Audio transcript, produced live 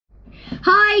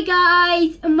Hi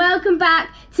guys, and welcome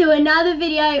back to another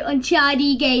video on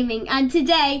Char-D Gaming. And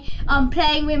today I'm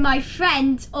playing with my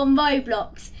friends on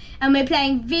Roblox, and we're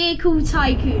playing Vehicle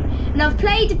Tycoon. And I've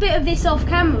played a bit of this off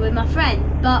camera with my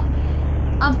friend, but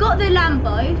I've got the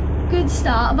Lambo, good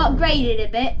start. I've upgraded a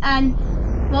bit, and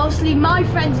well, obviously my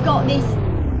friend's got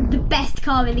the best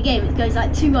car in the game. It goes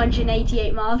like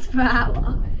 288 miles per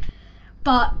hour.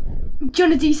 But do you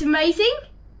want to do some racing?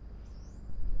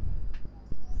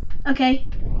 Okay,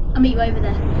 I'll meet you over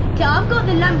there. Okay, I've got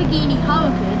the Lamborghini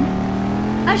Huracan.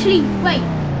 Actually, wait.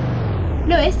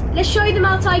 Lewis, let's show them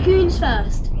our Tycoons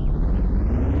first.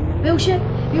 We'll show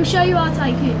you our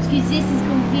Tycoons, because this is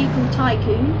called Vehicle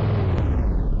Tycoon.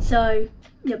 So,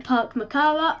 park my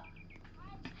car up.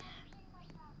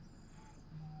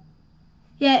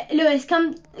 Yeah, Lewis,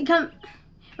 come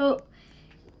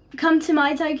to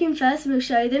my Tycoon first, and we'll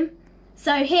show them.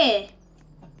 So here,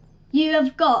 you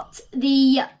have got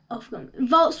the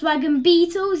Volkswagen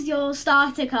Beetle's your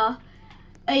starter car.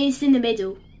 It's in the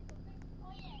middle.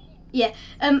 Yeah,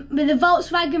 with the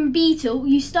Volkswagen Beetle,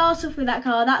 you start off with that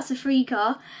car. That's a free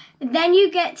car. And then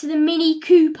you get to the Mini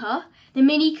Cooper.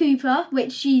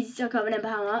 Which is, I can't remember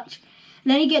how much.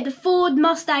 And then you get the Ford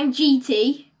Mustang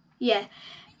GT. Yeah.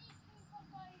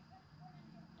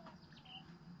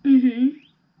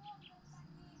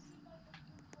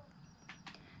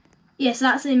 Yes,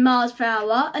 that's in miles per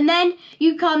hour. And then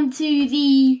you come to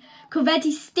the Corvette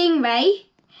Stingray,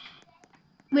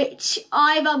 which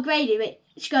I've upgraded,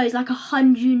 which goes like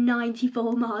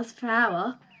 194 miles per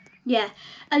hour. Yeah.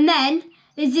 And then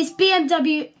there's this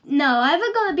BMW. No, I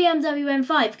haven't got the BMW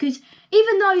M5, because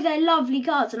even though they're lovely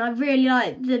cars and I really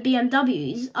like the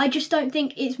BMWs, I just don't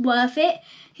think it's worth it.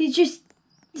 It's just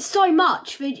so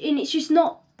much, and it's just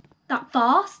not that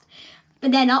fast.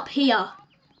 And then up here,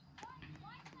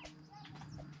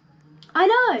 I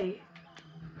know,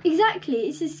 exactly,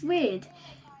 it's just weird.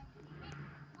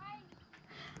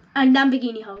 And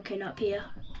Lamborghini Huracan up here.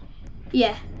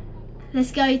 Yeah,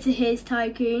 let's go to his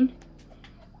Tycoon.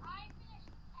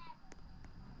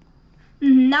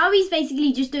 Now he's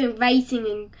basically just doing racing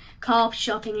and car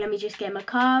shopping. Let me just get my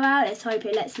car out. Let's hope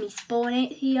it lets me spawn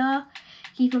it here.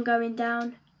 Keep on going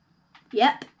down.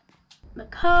 Yep. My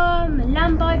car, my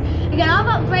Lambo. Again, I've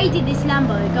upgraded this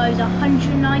Lambo. It goes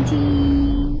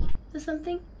 190 or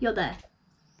something. You're there.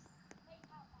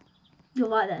 You're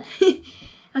right there.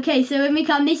 Okay, so when we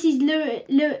come, this is oh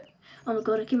my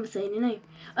god, I keep saying your name.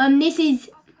 This is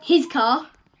his car,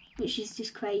 which is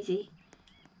just crazy.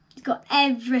 He's got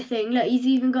everything. Look, he's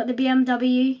even got the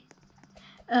BMW.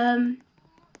 And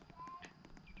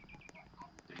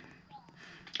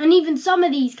even some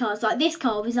of these cars, like this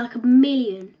car, was like 1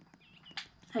 million.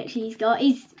 Actually, he's got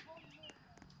his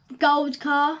gold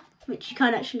car, which you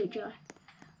can't actually drive.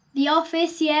 The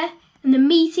office, yeah, and the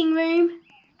meeting room.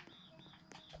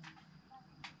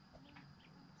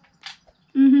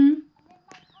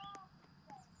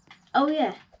 Oh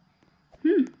yeah.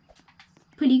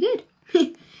 Pretty good.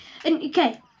 And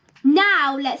okay,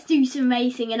 now let's do some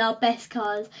racing in our best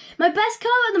cars. My best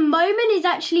car at the moment is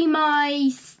actually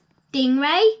my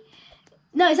Stingray.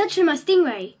 No, it's actually my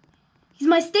Stingray. Because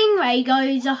my Stingray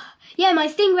goes, my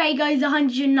Stingray goes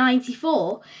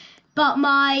 194. But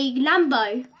my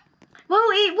Lambo, well,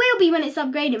 it will be when it's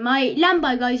upgraded. My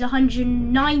Lambo goes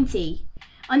 190.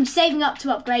 I'm saving up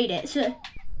to upgrade it. So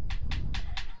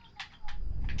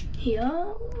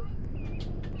here.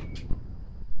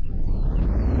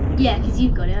 Yeah, because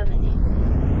you've got it, haven't you?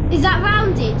 Is that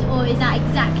rounded or is that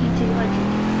exactly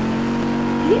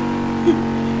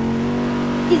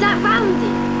 200? Is that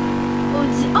rounded? Or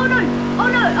is it, oh no,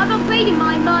 I'm upgrading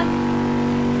my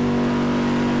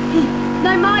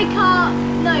no, my car,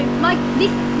 no, my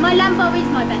Lambo is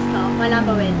my best car. My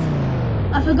Lambo is.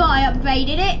 I forgot I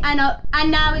upgraded it,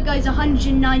 and now it goes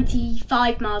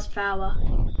 195 miles per hour.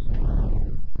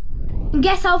 And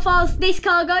guess how fast this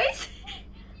car goes?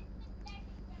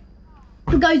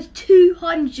 It goes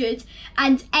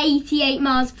 288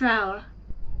 miles per hour.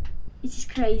 This is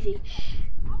crazy.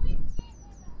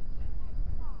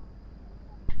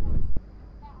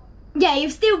 Yeah,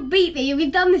 you've still beat me.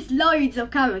 We've done this loads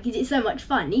of camera because it's so much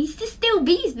fun. He still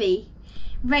beats me.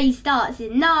 Race starts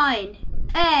in 9,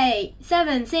 8,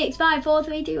 7, 6, 5, 4,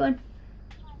 3, 2, 1.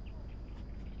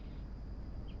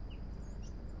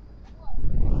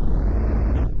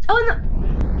 Oh no!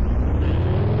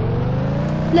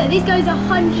 Look, this goes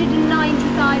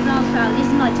 195 miles per hour. This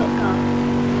is my top car.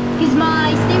 Because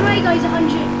my Stingray goes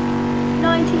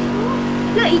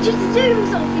 194. Look, he just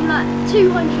zooms off in like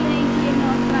 288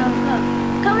 miles per hour.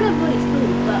 I can't remember what it's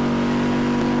called, but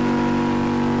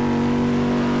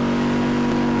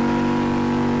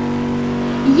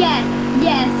Yeah,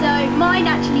 yeah, so mine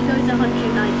actually goes 196 and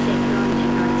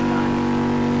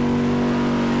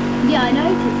 195. Yeah, I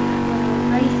noticed that when I was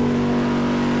racing.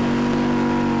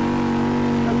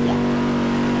 Oh, yeah.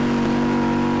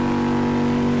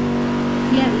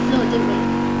 Yeah, we saw, didn't we?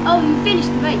 Oh, you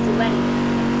finished the race already.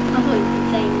 I thought you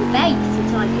were saying the base, the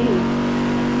Tycoon.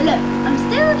 But look, I'm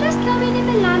still just coming in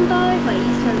the Lambo. Wait,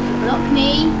 he's trying to block me.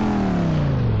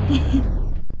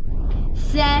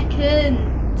 Second.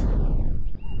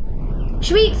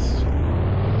 Shrieks.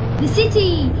 The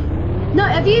city. No,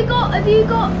 have you got anything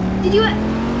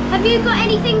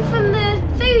from the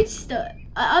food store?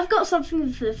 I've got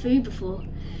something for the food before.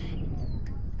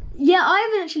 Yeah, I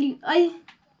haven't actually,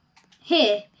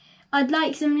 here, I'd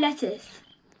like some lettuce.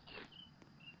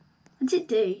 What did it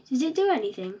do? Did it do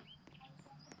anything?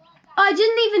 Oh, I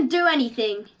didn't even do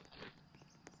anything.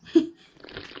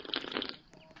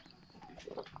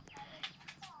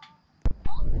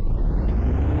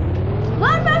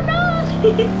 Run, run, run!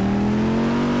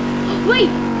 Wait,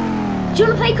 do you want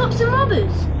to play cops and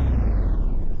robbers?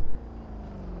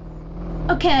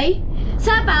 Okay,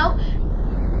 so how about...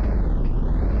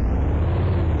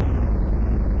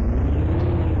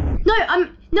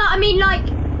 I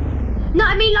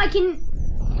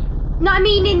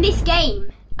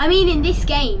mean in this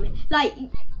game. Like,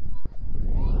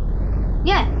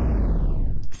 yeah.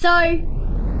 So,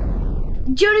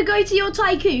 do you want to go to your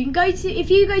Tycoon? If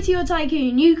you go to your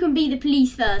Tycoon, you can be the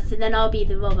police first, and then I'll be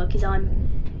the robber because I'm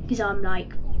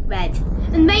like red.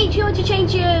 And make sure to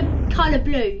change your colour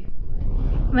blue.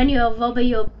 When you're a robber,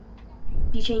 you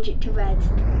change it to red.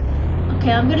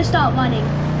 Okay, I'm gonna start running.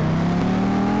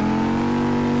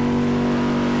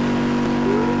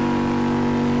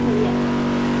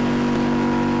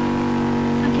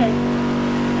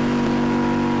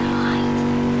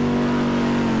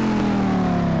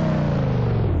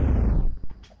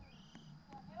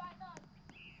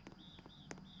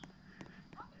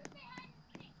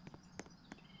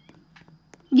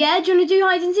 Yeah, do you want to do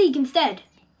hide and seek instead?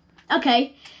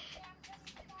 Okay.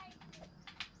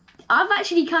 I've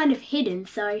actually kind of hidden,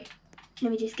 so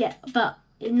let me just get, but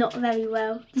not very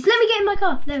well. Just let me get in my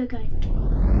car. There we go. I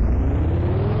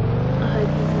hope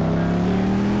he's not around here.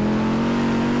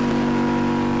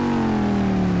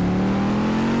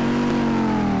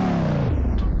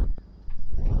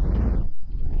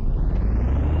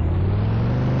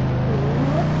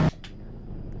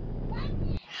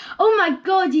 Oh my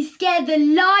God, you scared the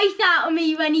life out of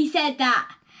me when he said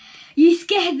that. You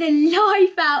scared the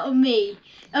life out of me.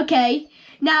 Okay,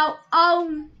 now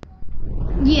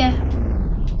yeah.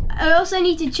 I also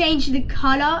need to change the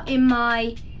colour in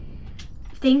my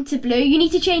thing to blue. You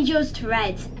need to change yours to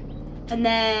red. And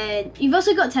then you've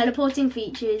also got teleporting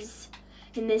features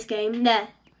in this game. There.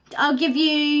 I'll give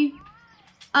you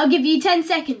 10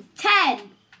 seconds. 10,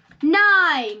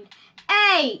 9,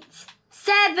 8,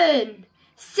 7,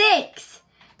 6,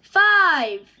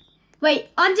 5. Wait,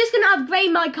 I'm just gonna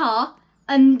upgrade my car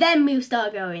and then we'll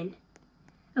start going.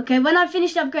 Okay, when I've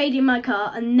finished upgrading my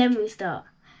car and then we'll start.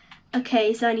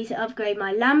 Okay, so I need to upgrade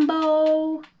my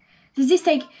Lambo. Does this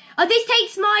take... Oh, this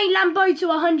takes my Lambo to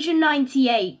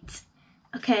 198.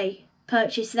 Okay,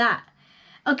 purchase that.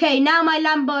 Okay, now my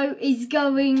Lambo is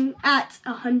going at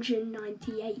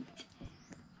 198.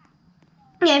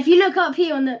 Yeah, if you look up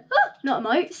here on the... Oh, not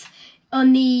emotes.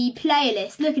 On the player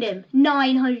list, look at him.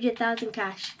 900,000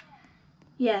 cash.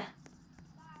 Yeah.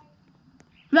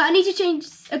 Right, I need to change...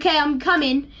 Okay, I'm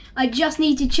coming. I just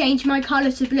need to change my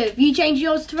colour to blue. Have you changed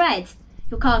yours to red?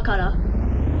 Your car colour?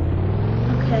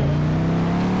 Okay.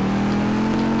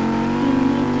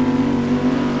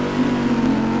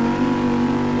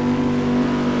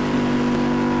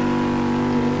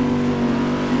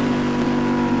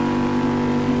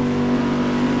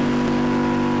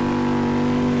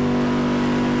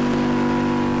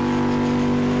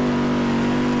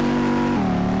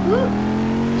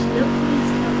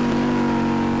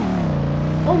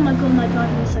 Oh my God, my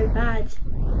driving is so bad.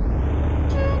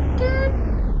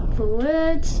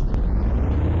 Forwards.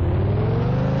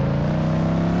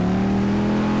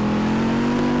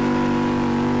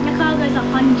 My car goes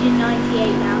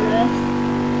 198 now, Lewis.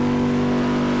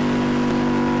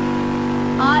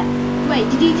 Wait,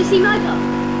 did you just see my car?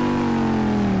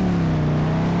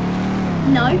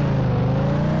 No.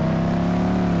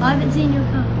 I haven't seen your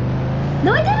car.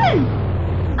 No, I didn't.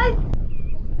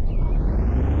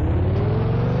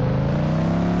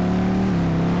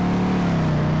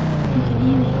 You can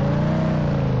hear me.